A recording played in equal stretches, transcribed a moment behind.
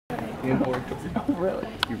Really?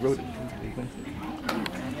 You wrote it.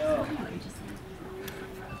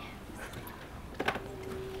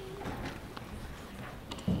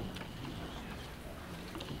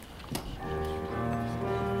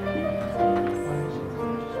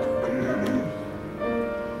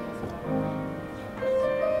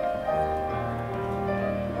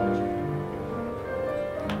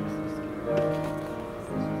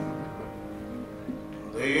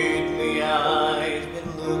 Lately I've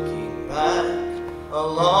been looking back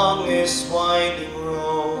along this winding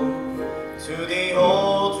road to the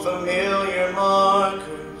old familiar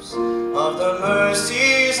markers of the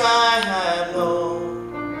mercies I have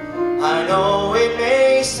known. I know it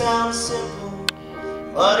may sound simple,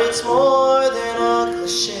 but it's more than a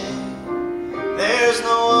cliche. There's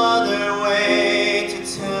no other way to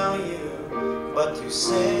tell you but to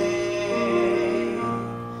say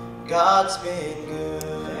God's been good.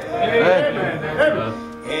 Amen.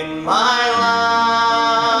 In my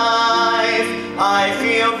life, I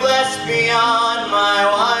feel blessed beyond my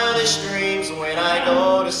wildest dreams when I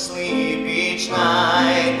go to sleep each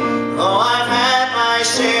night. Though I've had my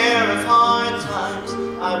share of hard times,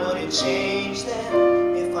 I wouldn't change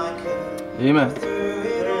them if I could. Amen. Through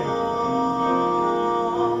it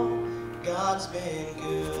all, God's been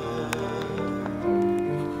good.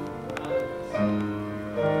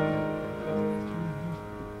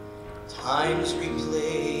 Times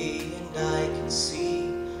replay and I can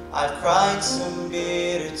see I've cried some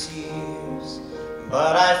bitter tears,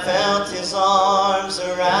 but I felt His arms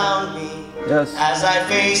around me as I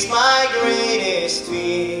faced my greatest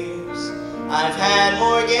fears. I've had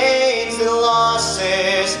more gains than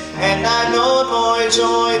losses, and I've known more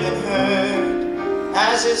joy than hurt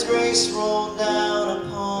as His grace rolled down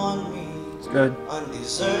upon me. It's good.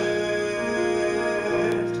 Undeserved,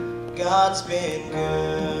 God's been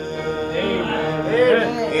good.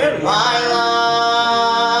 Amen. In my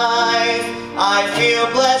life, I feel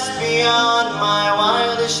blessed beyond my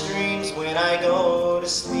wildest dreams when I go to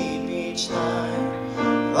sleep each night.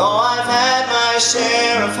 Though I've had my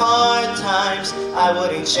share of hard times, I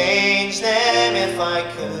wouldn't change them if I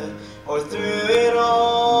could. For through it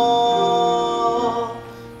all,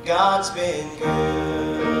 God's been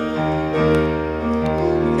good.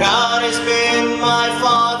 God has been my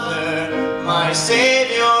Father, my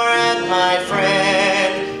Savior, and my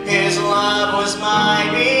friend. His love was my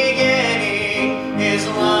beginning, His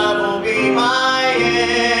love will be my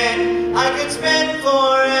end. I could spend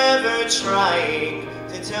forever trying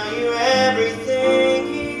to tell you everything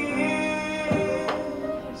He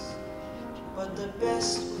is, but the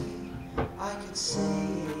best way I could say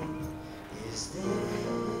it is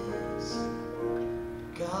this: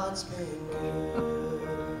 God's been good.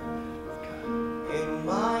 In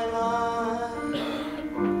my life,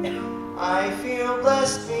 I feel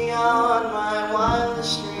blessed beyond my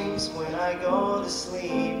wildest dreams when I go to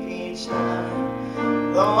sleep each night.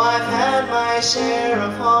 Though I've had my share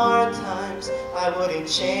of hard times, I wouldn't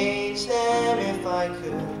change them if I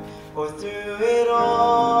could. For through it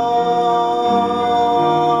all,